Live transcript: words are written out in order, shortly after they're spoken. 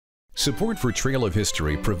Support for Trail of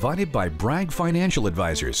History provided by Bragg Financial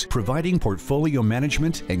Advisors, providing portfolio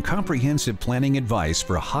management and comprehensive planning advice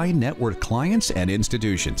for high net worth clients and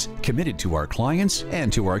institutions, committed to our clients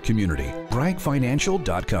and to our community.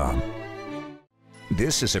 BraggFinancial.com.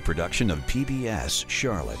 This is a production of PBS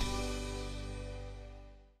Charlotte.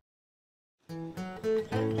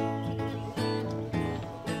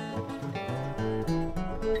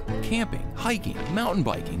 Camping, hiking, mountain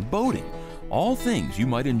biking, boating, all things you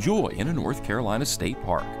might enjoy in a North Carolina state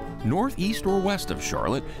park. North, east, or west of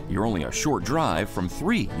Charlotte, you're only a short drive from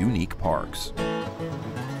 3 unique parks.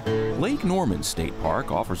 Lake Norman State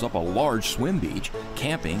Park offers up a large swim beach,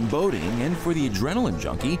 camping, boating, and for the adrenaline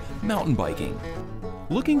junkie, mountain biking.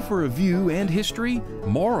 Looking for a view and history?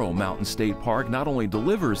 Morrow Mountain State Park not only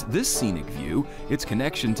delivers this scenic view, its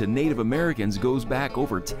connection to Native Americans goes back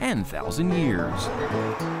over 10,000 years.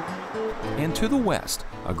 And to the west,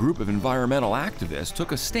 a group of environmental activists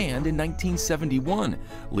took a stand in 1971,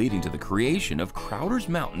 leading to the creation of Crowder's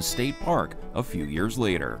Mountain State Park a few years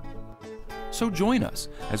later. So join us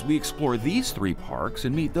as we explore these 3 parks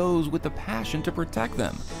and meet those with the passion to protect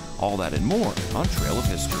them. All that and more on Trail of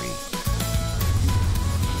History.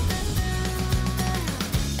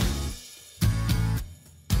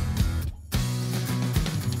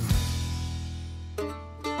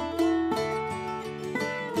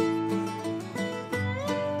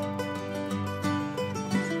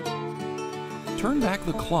 Turn back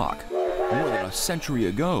the clock more than a century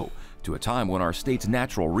ago to a time when our state's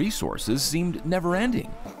natural resources seemed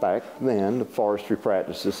never-ending. Back then, the forestry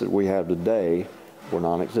practices that we have today were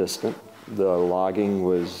non-existent. The logging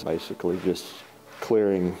was basically just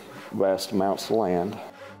clearing vast amounts of land.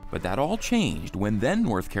 But that all changed when then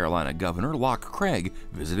North Carolina Governor Locke Craig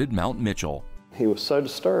visited Mount Mitchell. He was so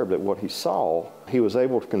disturbed at what he saw, he was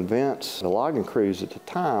able to convince the logging crews at the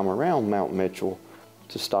time around Mount Mitchell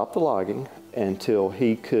to stop the logging until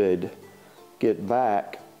he could get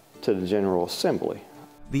back to the General Assembly.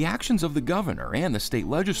 The actions of the governor and the state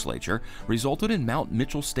legislature resulted in Mount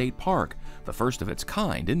Mitchell State Park, the first of its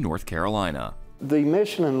kind in North Carolina. The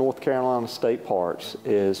mission in North Carolina state parks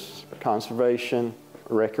is conservation,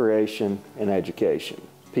 recreation, and education.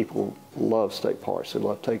 People love state parks. They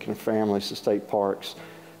love taking families to state parks.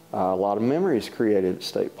 A lot of memories created at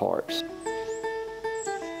state parks.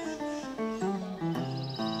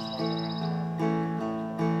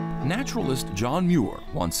 Naturalist John Muir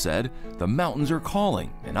once said, "The mountains are calling,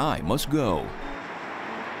 and I must go."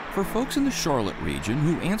 For folks in the Charlotte region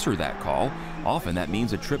who answer that call, often that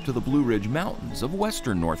means a trip to the Blue Ridge Mountains of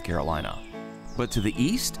western North Carolina. But to the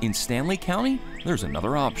east, in Stanley County, there's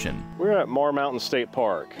another option. We're at Morrow Mountain State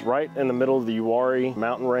Park, right in the middle of the Uwharrie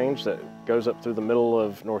mountain range that goes up through the middle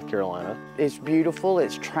of North Carolina. It's beautiful,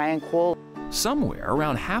 it's tranquil. Somewhere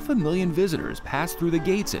around 500,000 visitors pass through the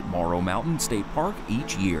gates at Morrow Mountain State Park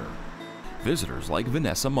each year. Visitors like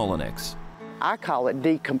Vanessa Mullenix. I call it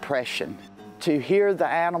decompression. To hear the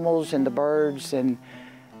animals and the birds and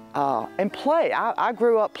play. I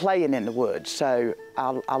grew up playing in the woods, so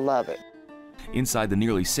I love it. Inside the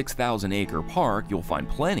nearly 6,000-acre park, you'll find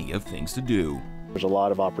plenty of things to do. There's a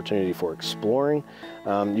lot of opportunity for exploring.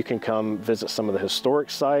 You can come visit some of the historic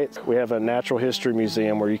sites. We have a natural history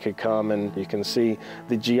museum where you could come and you can see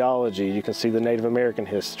the geology, you can see the Native American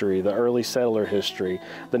history, the early settler history,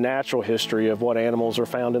 the natural history of what animals are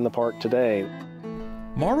found in the park today.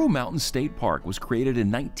 Morrow Mountain State Park was created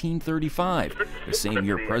in 1935, the same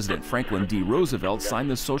year President Franklin D. Roosevelt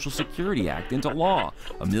signed the Social Security Act into law.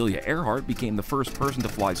 Amelia Earhart became the first person to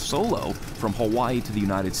fly solo from Hawaii to the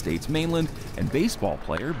United States mainland, and baseball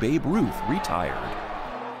player Babe Ruth retired.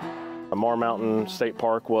 Morrow Mountain State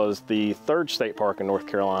Park was the 3rd state park in North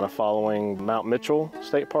Carolina following Mount Mitchell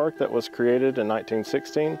State Park that was created in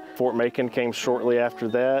 1916. Fort Macon came shortly after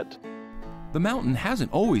that. The mountain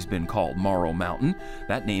hasn't always been called Morrow Mountain.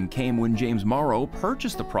 That name came when James Morrow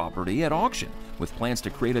purchased the property at auction with plans to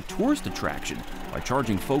create a tourist attraction by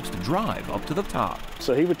charging folks to drive up to the top.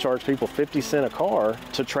 So he would charge people 50 cents a car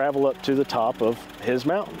to travel up to the top of his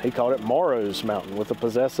mountain. He called it Morrow's Mountain with a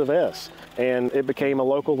possessive S, and it became a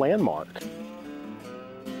local landmark.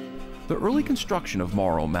 The early construction of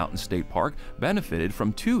Morrow Mountain State Park benefited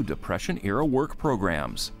from 2 Depression-era work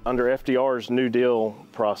programs. Under FDR's New Deal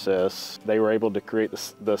process, they were able to create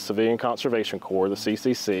the Civilian Conservation Corps, the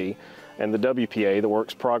CCC, and the WPA, the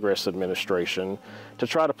Works Progress Administration, to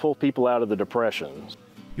try to pull people out of the Depression.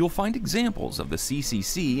 You'll find examples of the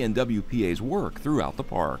CCC and WPA's work throughout the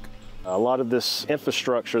park. A lot of this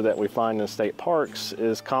infrastructure that we find in state parks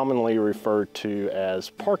is commonly referred to as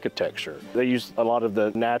parkitecture. They use a lot of the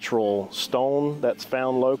natural stone that's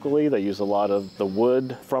found locally. They use a lot of the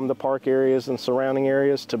wood from the park areas and surrounding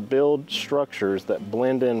areas to build structures that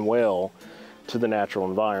blend in well to the natural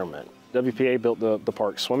environment. WPA built the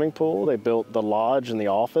park swimming pool. They built the lodge and the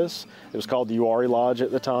office. It was called the Uwharrie Lodge at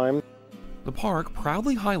the time. The park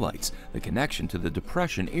proudly highlights the connection to the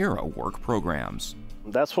Depression-era work programs.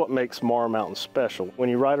 That's what makes Morrow Mountain special. When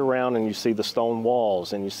you ride around and you see the stone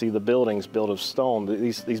walls and you see the buildings built of stone,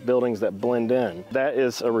 these buildings that blend in, that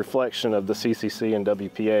is a reflection of the CCC and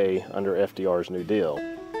WPA under FDR's New Deal.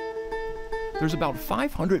 There's about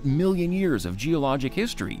 500 million years of geologic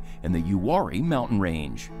history in the Uwharrie mountain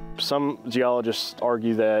range. Some geologists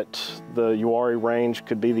argue that the Uwharrie Range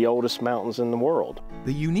could be the oldest mountains in the world.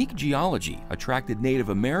 The unique geology attracted Native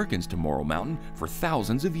Americans to Morrow Mountain for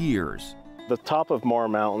thousands of years. The top of Morrow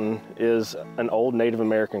Mountain is an old Native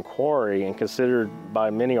American quarry and considered by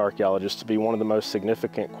many archaeologists to be one of the most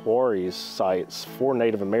significant quarries sites for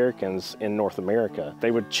Native Americans in North America.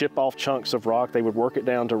 They would chip off chunks of rock, they would work it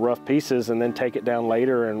down to rough pieces and then take it down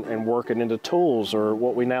later and work it into tools, or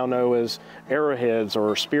what we now know as arrowheads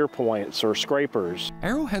or spear points or scrapers.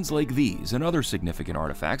 Arrowheads like these and other significant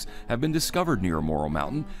artifacts have been discovered near Morrow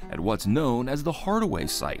Mountain at what's known as the Hardaway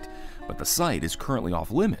site, but the site is currently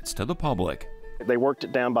off limits to the public. They worked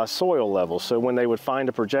it down by soil level, so when they would find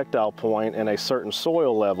a projectile point in a certain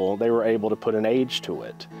soil level, they were able to put an age to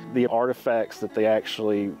it. The artifacts that they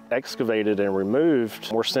actually excavated and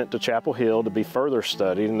removed were sent to Chapel Hill to be further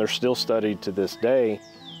studied, and they're still studied to this day.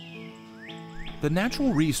 The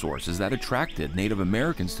natural resources that attracted Native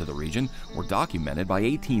Americans to the region were documented by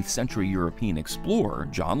 18th century European explorer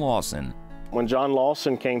John Lawson. When John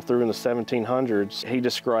Lawson came through in the 1700s, he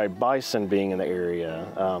described bison being in the area,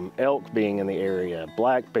 elk being in the area,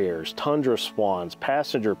 black bears, tundra swans,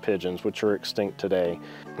 passenger pigeons, which are extinct today.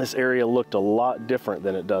 This area looked a lot different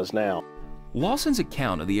than it does now. Lawson's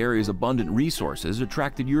account of the area's abundant resources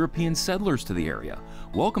attracted European settlers to the area.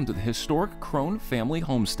 Welcome to the historic Crone family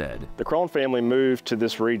homestead. The Crone family moved to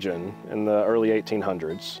this region in the early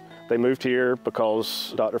 1800s. They moved here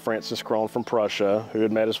because Dr. Francis Crone from Prussia, who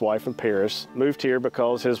had met his wife in Paris, moved here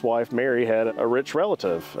because his wife Mary had a rich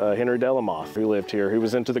relative, Henry Delamoth, who lived here, who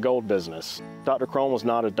was into the gold business. Dr. Crone was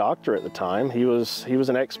not a doctor at the time. He was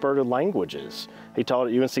an expert in languages. He taught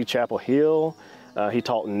at UNC Chapel Hill. He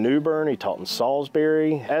taught in New Bern, he taught in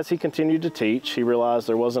Salisbury. As he continued to teach, he realized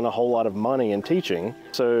there wasn't a whole lot of money in teaching,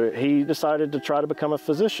 so he decided to try to become a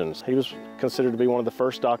physician. He was considered to be one of the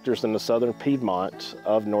first doctors in the southern Piedmont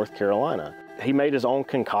of North Carolina. He made his own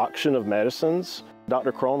concoction of medicines.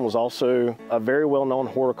 Dr. Crone was also a very well-known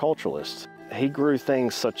horticulturalist. He grew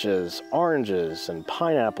things such as oranges and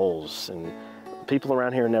pineapples, and people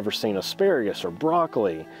around here had never seen asparagus or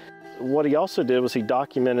broccoli. What he also did was he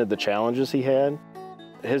documented the challenges he had.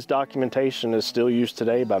 His documentation is still used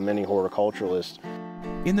today by many horticulturalists.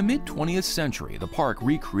 In the mid-20th century, the park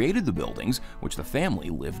recreated the buildings which the family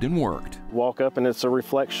lived and worked. Walk up and it's a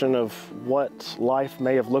reflection of what life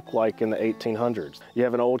may have looked like in the 1800s. You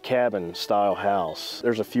have an old cabin-style house.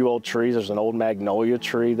 There's a few old trees. There's an old magnolia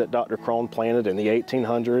tree that Dr. Crone planted in the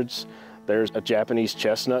 1800s. There's a Japanese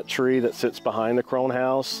chestnut tree that sits behind the Crone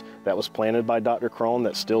house that was planted by Dr. Crone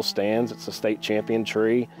that still stands. It's a state champion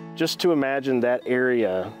tree. Just to imagine that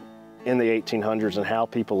area in the 1800s and how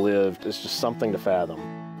people lived is just something to fathom.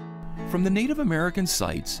 From the Native American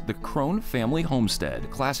sites, the Crone family homestead,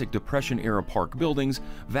 classic Depression-era park buildings,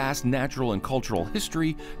 vast natural and cultural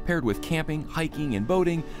history, paired with camping, hiking, and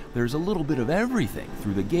boating, there's a little bit of everything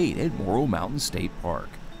through the gate at Morrow Mountain State Park.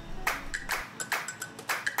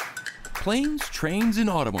 Planes, trains, and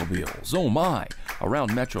automobiles, oh my!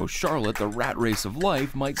 Around Metro Charlotte, the rat race of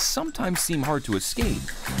life might sometimes seem hard to escape,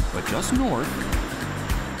 but just north,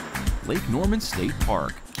 Lake Norman State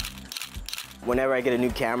Park. Whenever I get a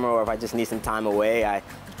new camera or if I just need some time away, I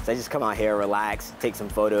just come out here, relax, take some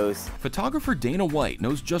photos. Photographer Dana White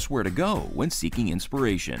knows just where to go when seeking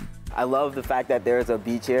inspiration. I love the fact that there's a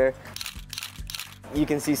beach here. You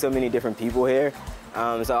can see so many different people here.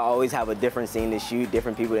 So I always have a different scene to shoot,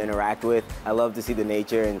 different people to interact with. I love to see the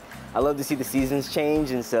nature and I love to see the seasons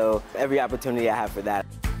change, and so every opportunity I have for that.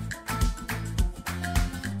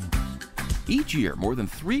 Each year, more than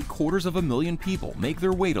 750,000 people make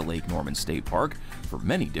their way to Lake Norman State Park for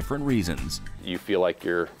many different reasons. You feel like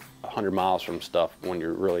you're 100 miles from stuff when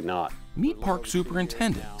you're really not. Meet Park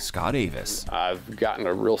Superintendent Scott Avis. I've gotten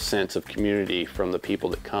a real sense of community from the people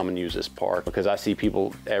that come and use this park, because I see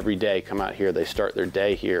people every day come out here. They start their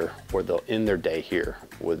day here, or they'll end their day here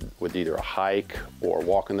with either a hike or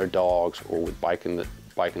walking their dogs or with biking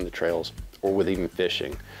biking the trails or with even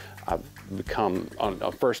fishing. I've become on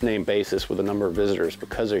a first name basis with a number of visitors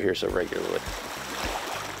because they're here so regularly.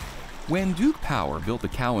 When Duke Power built the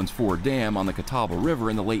Cowans Ford Dam on the Catawba River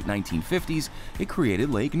in the late 1950s, it created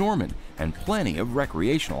Lake Norman and plenty of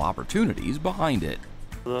recreational opportunities behind it.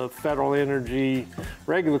 The Federal Energy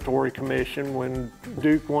Regulatory Commission, when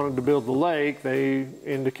Duke wanted to build the lake, they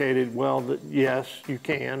indicated, well, that yes, you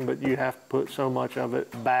can, but you have to put so much of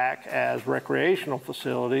it back as recreational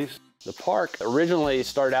facilities. The park originally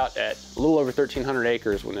started out at a little over 1,300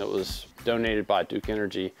 acres when it was donated by Duke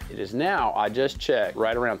Energy. It is now, I just checked,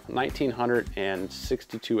 right around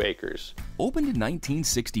 1,962 acres. Opened in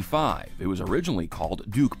 1965, it was originally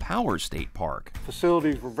called Duke Power State Park.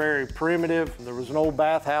 Facilities were very primitive. There was an old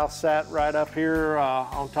bathhouse sat right up here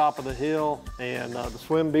on top of the hill, and the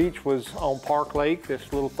swim beach was on Park Lake,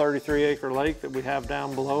 this little 33-acre lake that we have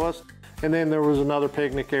down below us. And then there was another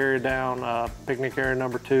picnic area down, picnic area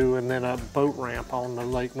number 2, and then a boat ramp on the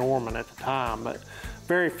Lake Norman at the time, but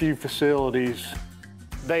very few facilities.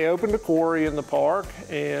 They opened a quarry in the park,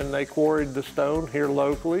 and they quarried the stone here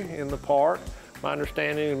locally in the park. My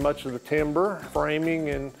understanding is much of the timber, framing,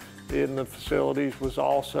 and in the facilities was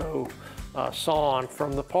also sawn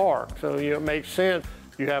from the park. So it makes sense.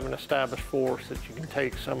 You have an established forest that you can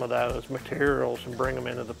take some of those materials and bring them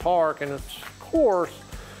into the park, and it's, of course,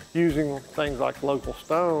 using things like local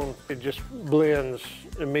stone, it just blends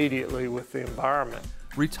immediately with the environment.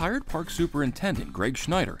 Retired Park Superintendent Greg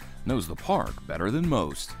Schneider knows the park better than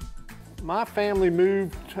most. My family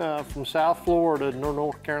moved from South Florida to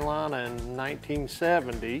North Carolina in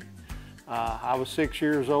 1970. I was 6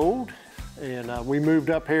 years old, and we moved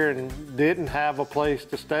up here and didn't have a place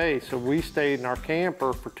to stay, so we stayed in our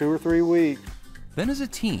camper for 2 or 3 weeks. Then as a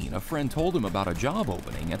teen, a friend told him about a job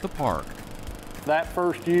opening at the park. That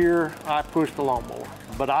first year, I pushed a lawnmower,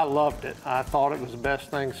 but I loved it. I thought it was the best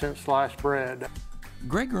thing since sliced bread.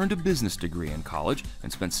 Greg earned a business degree in college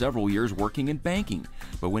and spent several years working in banking,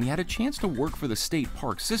 but when he had a chance to work for the state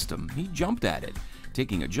park system, he jumped at it,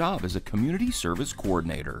 taking a job as a community service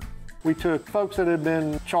coordinator. We took folks that had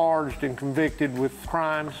been charged and convicted with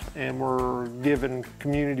crimes and were given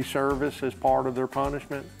community service as part of their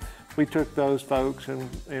punishment. We took those folks and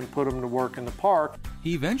put them to work in the park.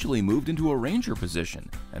 He eventually moved into a ranger position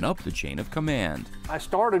and up the chain of command. I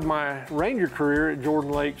started my ranger career at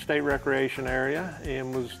Jordan Lake State Recreation Area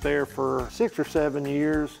and was there for 6 or 7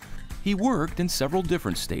 years. He worked in several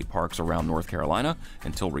different state parks around North Carolina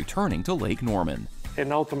until returning to Lake Norman.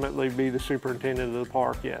 And ultimately be the superintendent of the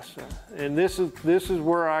park, yes. And this is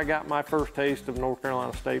where I got my first taste of North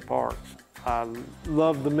Carolina state parks. I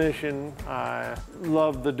love the mission, I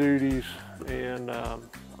love the duties, and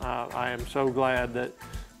I am so glad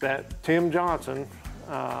that Tim Johnson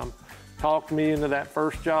talked me into that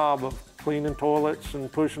first job of cleaning toilets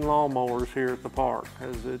and pushing lawnmowers here at the park,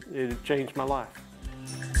 because it changed my life.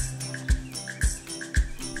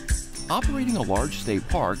 Operating a large state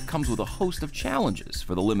park comes with a host of challenges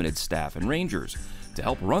for the limited staff and rangers. To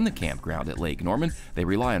help run the campground at Lake Norman, they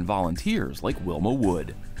rely on volunteers like Wilma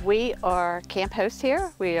Wood. We are camp hosts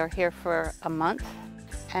here. We are here for a month,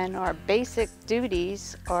 and our basic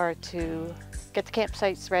duties are to get the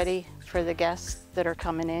campsites ready for the guests that are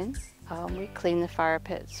coming in. We clean the fire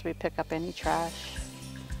pits, we pick up any trash,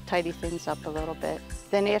 tidy things up a little bit.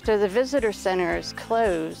 Then after the visitor center is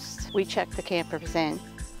closed, we check the campers in.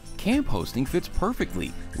 Camp hosting fits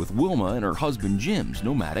perfectly with Wilma and her husband Jim's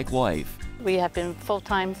nomadic life. We have been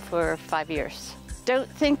full-time for 5 years. Don't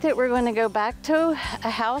think that we're going to go back to a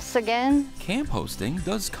house again. Camp hosting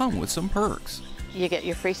does come with some perks. You get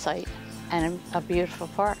your free site and a beautiful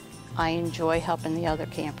park. I enjoy helping the other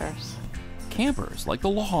campers. Campers like the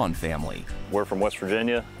Lahan family. We're from West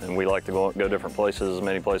Virginia, and we like to go different places, as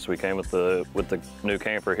many places we can with the new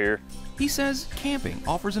camper here. He says camping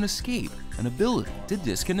offers an escape, an ability to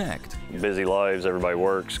disconnect. Busy lives, everybody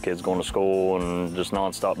works, kids going to school, and just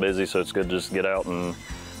nonstop busy, so it's good to just get out in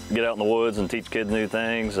the woods and teach kids new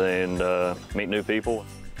things and meet new people.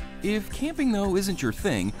 If camping, though, isn't your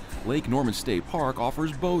thing, Lake Norman State Park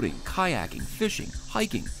offers boating, kayaking, fishing,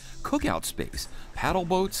 hiking, cookout space, paddle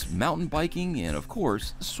boats, mountain biking, and of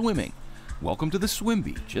course, swimming. Welcome to the Swim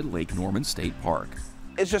Beach at Lake Norman State Park.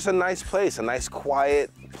 It's just a nice place, a nice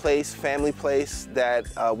quiet place, family place that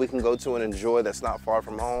we can go to and enjoy that's not far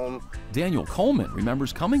from home. Daniel Coleman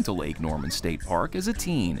remembers coming to Lake Norman State Park as a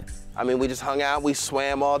teen. I mean, we just hung out, we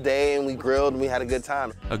swam all day, and we grilled, and we had a good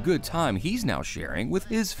time. A good time he's now sharing with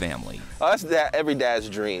his family. That's every dad's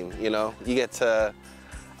dream, you know? You get to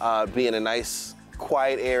be in a nice,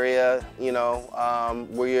 quiet area, you know,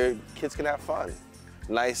 where your kids can have fun.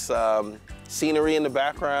 Nice scenery in the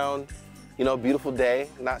background, You know, beautiful day,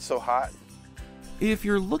 not so hot. If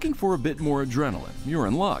you're looking for a bit more adrenaline, you're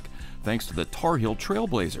in luck. Thanks to the Tar Heel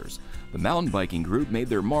Trailblazers, the mountain biking group made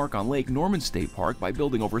their mark on Lake Norman State Park by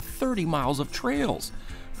building over 30 miles of trails.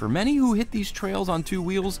 For many who hit these trails on two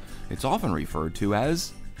wheels, it's often referred to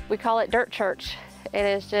as... We call it Dirt Church. It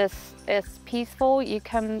is just, it's peaceful. You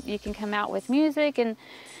can come out with music and,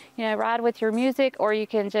 you know, ride with your music, or you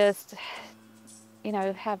can just, you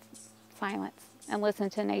know, have silence and listen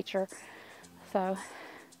to nature. So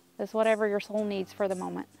it's whatever your soul needs for the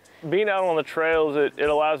moment. Being out on the trails, it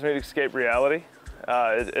allows me to escape reality.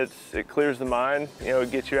 It clears the mind, you know,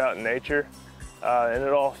 it gets you out in nature. And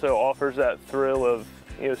it also offers that thrill of,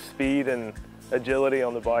 you know, speed and agility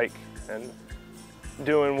on the bike and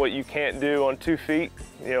doing what you can't do on 2 feet,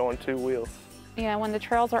 you know, on 2 wheels. You know, when the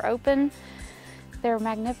trails are open, they're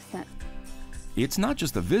magnificent. It's not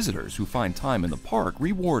just the visitors who find time in the park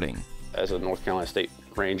rewarding. As a North Carolina State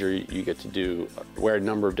Ranger, you get to wear a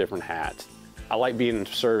number of different hats. I like being in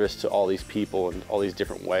service to all these people in all these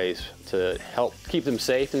different ways to help keep them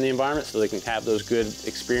safe in the environment so they can have those good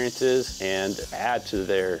experiences and add to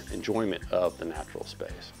their enjoyment of the natural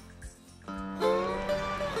space.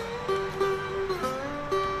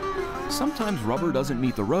 Sometimes rubber doesn't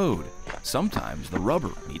meet the road. Sometimes the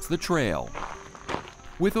rubber meets the trail.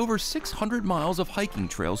 With over 600 miles of hiking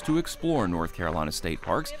trails to explore in North Carolina state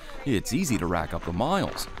parks, it's easy to rack up the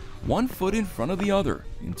miles, one foot in front of the other,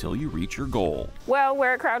 until you reach your goal. Well,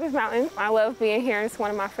 we're at Crowder's Mountain. I love being here. It's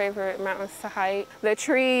one of my favorite mountains to hike. The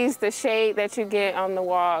trees, the shade that you get on the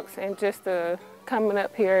walks, and just coming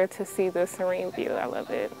up here to see the serene view. I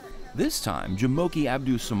love it. This time, Jamoki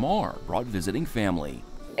Abdu Samar brought visiting family.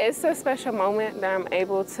 It's a special moment that I'm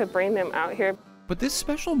able to bring them out here. But this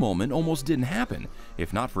special moment almost didn't happen,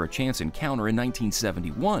 if not for a chance encounter in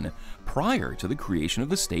 1971, prior to the creation of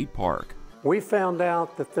the state park. We found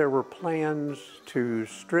out that there were plans to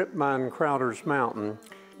strip mine Crowder's Mountain.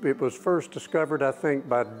 It was first discovered, I think,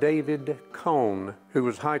 by David Cohn, who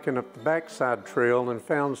was hiking up the backside trail and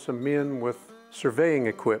found some men with surveying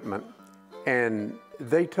equipment. And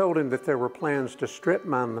they told him that there were plans to strip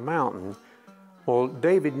mine the mountain. Well,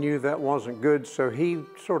 David knew that wasn't good, so he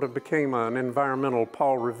sort of became an environmental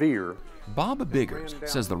Paul Revere. Bob Biggers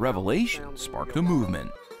says the revelation sparked a movement.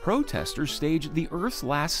 Protesters staged the Earth's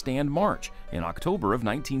Last Stand March in October of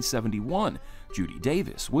 1971. Judy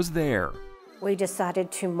Davis was there. We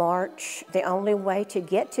decided to march. The only way to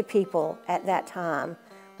get to people at that time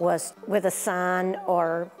was with a sign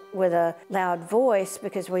or with a loud voice,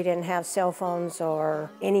 because we didn't have cell phones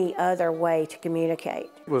or any other way to communicate.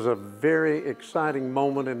 It was a very exciting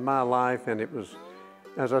moment in my life, and it was,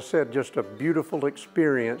 as I said, just a beautiful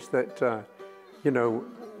experience that, you know,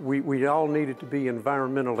 we all needed to be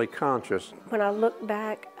environmentally conscious. When I look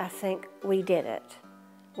back, I think we did it.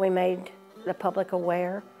 We made the public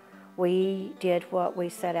aware. We did what we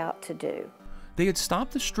set out to do. They had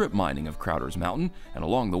stopped the strip mining of Crowder's Mountain and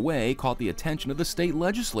along the way caught the attention of the state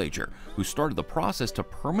legislature, who started the process to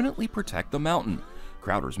permanently protect the mountain.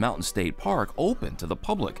 Crowder's Mountain State Park opened to the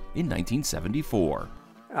public in 1974.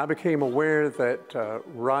 I became aware that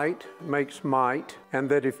right makes might, and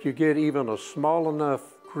that if you get even a small enough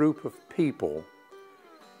group of people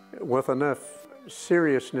with enough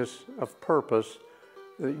seriousness of purpose,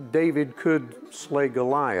 David could slay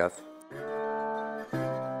Goliath.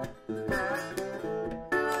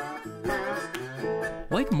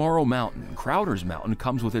 Like Morrow Mountain, Crowder's Mountain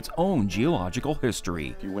comes with its own geological history.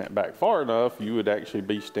 If you went back far enough, you would actually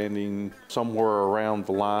be standing somewhere around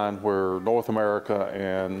the line where North America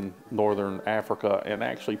and Northern Africa, and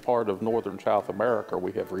actually part of Northern South America,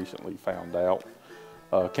 we have recently found out,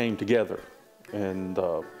 came together in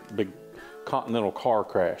the big continental car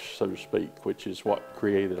crash, so to speak, which is what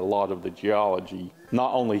created a lot of the geology,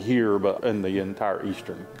 not only here, but in the entire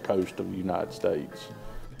eastern coast of the United States.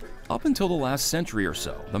 Up until the last century or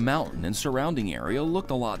so, the mountain and surrounding area looked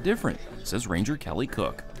a lot different, says Ranger Kelly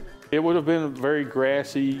Cook. It would have been very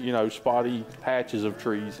grassy, you know, spotty patches of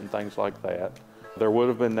trees and things like that. There would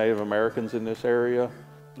have been Native Americans in this area.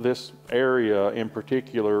 This area in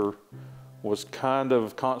particular was kind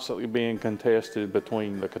of constantly being contested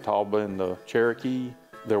between the Catawba and the Cherokee.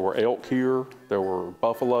 There were elk here, there were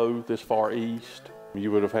buffalo this far east. You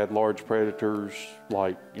would have had large predators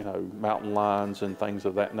like, you know, mountain lions and things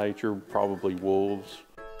of that nature, probably wolves.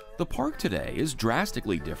 The park today is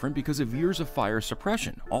drastically different because of years of fire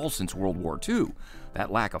suppression, all since World War II. That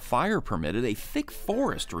lack of fire permitted a thick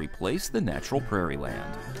forest to replace the natural prairie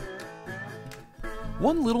land.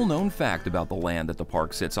 One little known fact about the land that the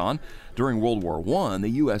park sits on, during World War I, the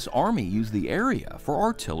U.S. Army used the area for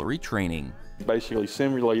artillery training. Basically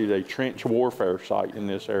simulated a trench warfare site in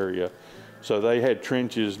this area So they had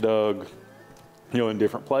trenches dug, in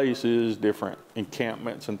different places, different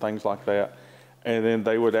encampments and things like that. And then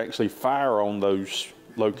they would actually fire on those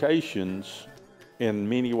locations. In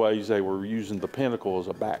many ways, they were using the pinnacle as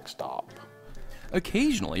a backstop.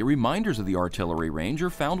 Occasionally, reminders of the artillery range are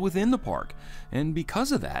found within the park, and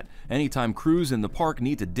because of that, anytime crews in the park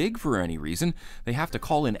need to dig for any reason, they have to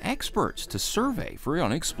call in experts to survey for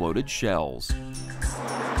unexploded shells.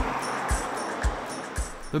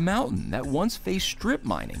 The mountain that once faced strip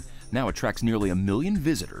mining now attracts nearly 1 million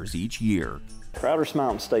visitors each year. Crowder's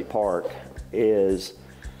Mountain State Park is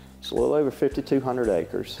a little over 5,200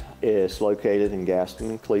 acres. It's located in Gaston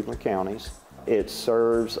and Cleveland counties. It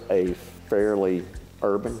serves a fairly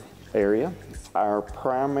urban area. Our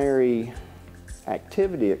primary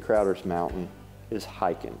activity at Crowder's Mountain is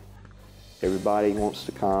hiking. Everybody wants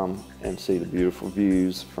to come and see the beautiful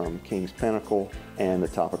views from King's Pinnacle and the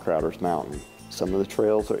top of Crowder's Mountain. Some of the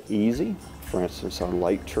trails are easy. For instance, our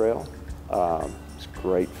lake trail. It's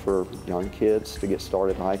great for young kids to get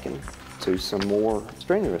started hiking, to some more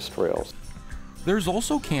strenuous trails. There's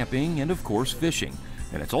also camping and, of course, fishing.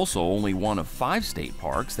 And it's also only one of 5 state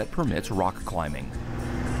parks that permits rock climbing.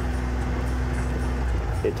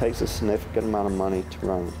 It takes a significant amount of money to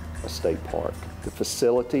run a state park. The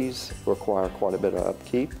facilities require quite a bit of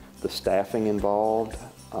upkeep. The staffing involved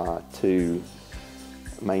to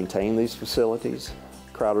maintain these facilities.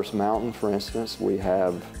 Crowder's Mountain, for instance, we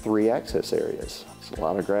have 3 access areas. It's a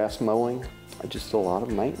lot of grass mowing, just a lot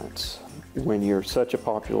of maintenance. When you're such a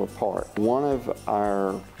popular park, one of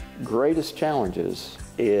our greatest challenges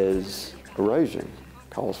is erosion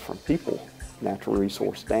caused from people, natural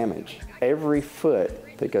resource damage. Every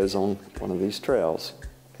foot that goes on one of these trails,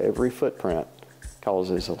 every footprint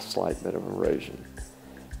causes a slight bit of erosion.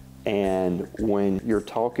 And when you're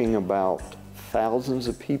talking about thousands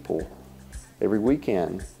of people every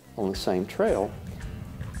weekend on the same trail,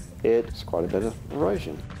 it's quite a bit of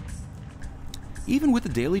erosion. Even with the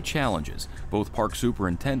daily challenges, both Park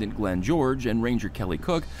Superintendent Glenn George and Ranger Kelly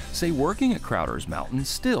Cook say working at Crowder's Mountain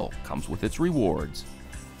still comes with its rewards.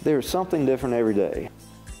 There's something different every day.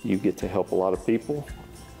 You get to help a lot of people.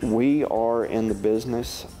 We are in the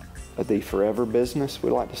business, the forever business, we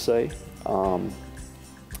like to say.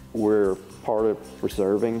 We're part of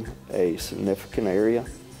preserving a significant area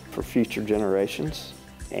for future generations,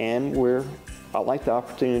 and I like the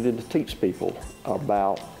opportunity to teach people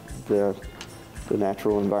about the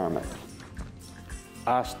natural environment.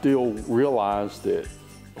 I still realize that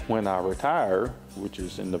when I retire, which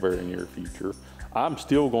is in the very near future, I'm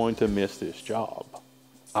still going to miss this job.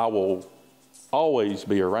 I will always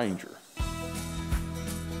be a ranger.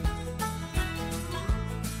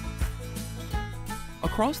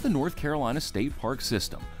 Across the North Carolina State Park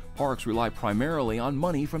system, parks rely primarily on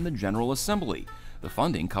money from the General Assembly. The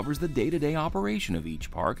funding covers the day-to-day operation of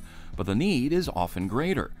each park, but the need is often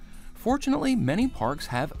greater. Fortunately, many parks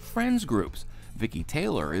have Friends groups. Vicki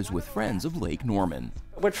Taylor is with Friends of Lake Norman.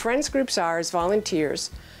 What Friends groups are is volunteers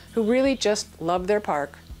who really just love their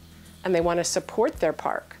park and they want to support their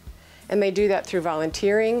park. And they do that through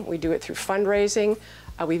volunteering, we do it through fundraising.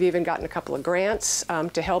 We've even gotten a couple of grants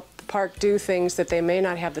to help the park do things that they may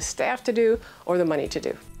not have the staff to do or the money to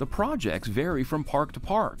do. The projects vary from park to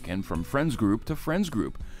park and from Friends group to Friends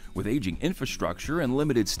group. With aging infrastructure and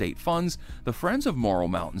limited state funds, the Friends of Morrow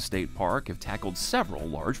Mountain State Park have tackled several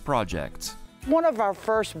large projects. One of our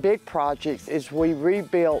first big projects is we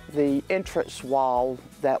rebuilt the entrance wall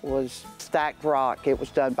that was stacked rock. It was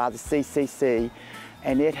done by the CCC,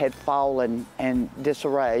 and it had fallen in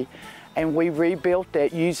disarray. And we rebuilt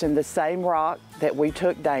it using the same rock that we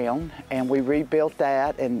took down, and we rebuilt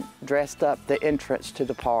that and dressed up the entrance to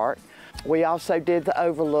the park. We also did the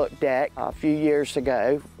overlook deck a few years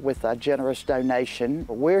ago with a generous donation.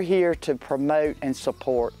 We're here to promote and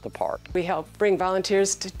support the park. We help bring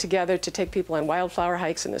volunteers together to take people on wildflower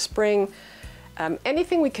hikes in the spring.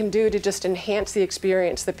 Anything we can do to just enhance the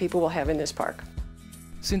experience that people will have in this park.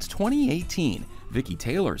 Since 2018, Vicki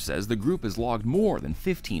Taylor says the group has logged more than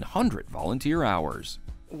 1,500 volunteer hours.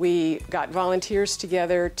 We got volunteers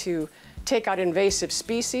together to take out invasive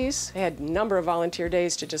species. We had a number of volunteer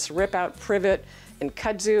days to just rip out privet and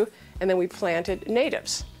kudzu, and then we planted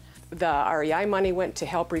natives. The REI money went to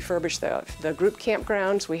help refurbish the group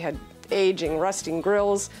campgrounds. We had aging, rusting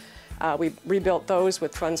grills. We rebuilt those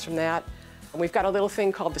with funds from that. And we've got a little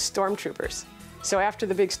thing called the Stormtroopers. So after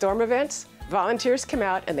the big storm events, volunteers come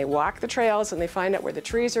out and they walk the trails and they find out where the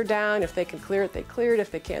trees are down. If they can clear it, they clear it.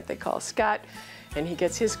 If they can't, they call Scott, and he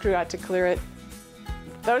gets his crew out to clear it.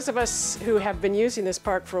 Those of us who have been using this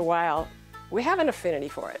park for a while, we have an affinity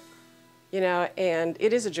for it, and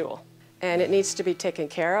it is a jewel. and it needs to be taken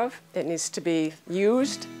care of. It needs to be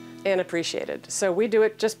used and appreciated. So we do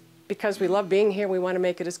it just because we love being here. We want to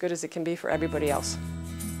make it as good as it can be for everybody else.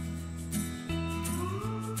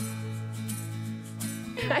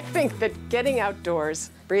 I think that getting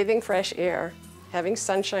outdoors, breathing fresh air, having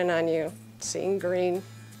sunshine on you, seeing green,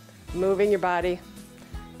 moving your body,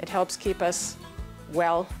 it helps keep us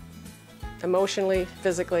well, emotionally,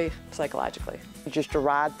 physically, psychologically. Just to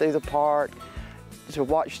ride through the park, to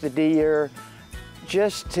watch the deer,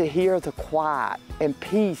 just to hear the quiet and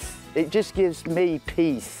peace. It just gives me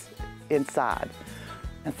peace inside.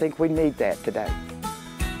 I think we need that today.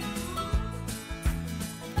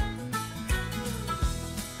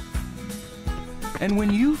 And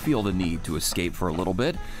when you feel the need to escape for a little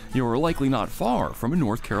bit, you're likely not far from a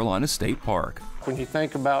North Carolina state park. When you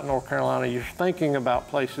think about North Carolina, you're thinking about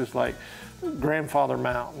places like Grandfather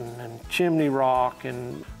Mountain and Chimney Rock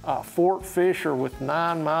and Fort Fisher with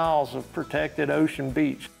 9 miles of protected ocean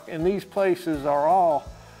beach. And these places are all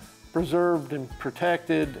preserved and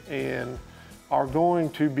protected and are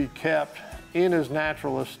going to be kept in as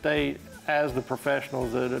natural a state as the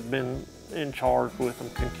professionals that have been in charge with them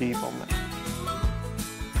can keep them.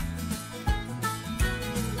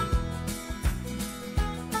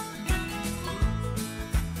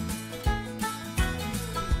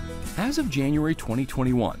 As of January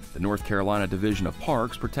 2021, the North Carolina Division of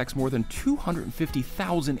Parks protects more than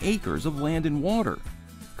 250,000 acres of land and water,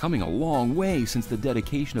 coming a long way since the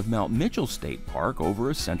dedication of Mount Mitchell State Park over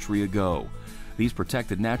a century ago. These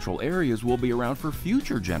protected natural areas will be around for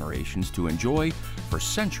future generations to enjoy for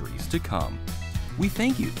centuries to come. We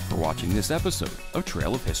thank you for watching this episode of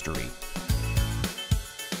Trail of History.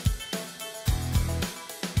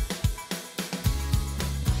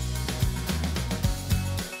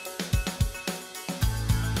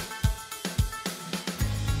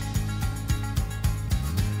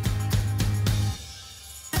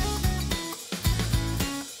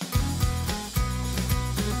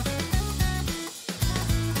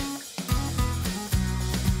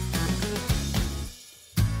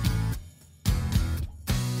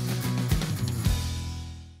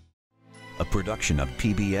 A production of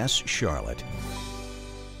PBS Charlotte.